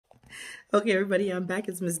Okay, everybody, I'm back.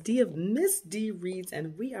 It's Miss D of Miss D Reads,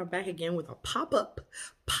 and we are back again with a pop-up,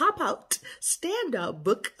 pop-out, stand-out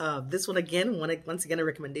book. This one again, once again, a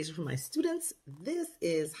recommendation for my students. This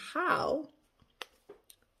is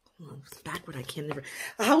backward, I can never.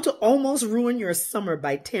 How to Almost Ruin Your Summer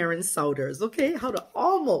by Taryn Souders. Okay, how to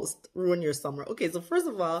almost ruin your summer. Okay, so first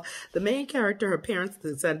of all, the main character, her parents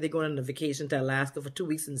decided they're going on a vacation to Alaska for 2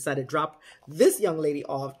 weeks and decided to drop this young lady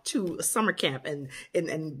off to a summer camp. And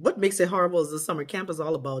what makes it horrible is the summer camp is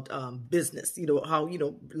all about business. You know how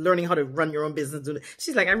learning how to run your own business.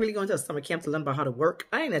 She's like, I'm really going to a summer camp to learn about how to work.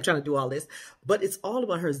 I ain't trying to do all this, but it's all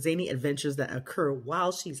about her zany adventures that occur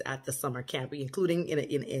while she's at the summer camp, including in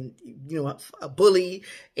a bully,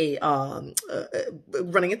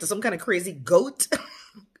 running into some kind of crazy goat,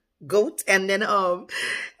 and then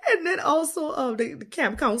also the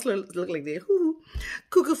camp counselor look like they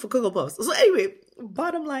cuckoo for Cocoa Puffs. So anyway,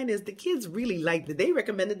 bottom line is the kids really liked it. They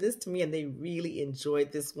recommended this to me and they really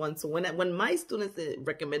enjoyed this one. So when my students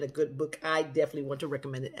recommend a good book, I definitely want to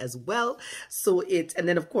recommend it as well. So and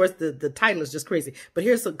then of course the title is just crazy. But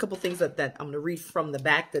here's a couple things that I'm going to read from the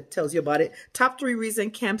back that tells you about it. Top 3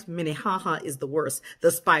 reasons Camp Minnehaha is the worst.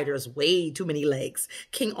 The spiders, way too many legs.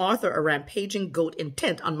 King Arthur, a rampaging goat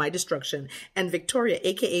intent on my destruction. And Victoria,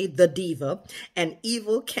 aka the diva, an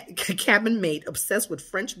evil cabin maid obsessed with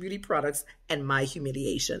French beauty products and my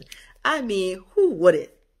humiliation. I mean, who wouldn't?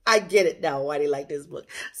 I get it now why they like this book.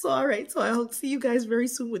 So, all right. So I hope to see you guys very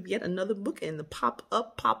soon with yet another book in the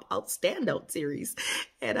Pop-Up, Pop-Out Standout series.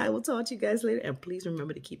 And I will talk to you guys later. And please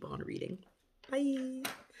remember to keep on reading. Bye.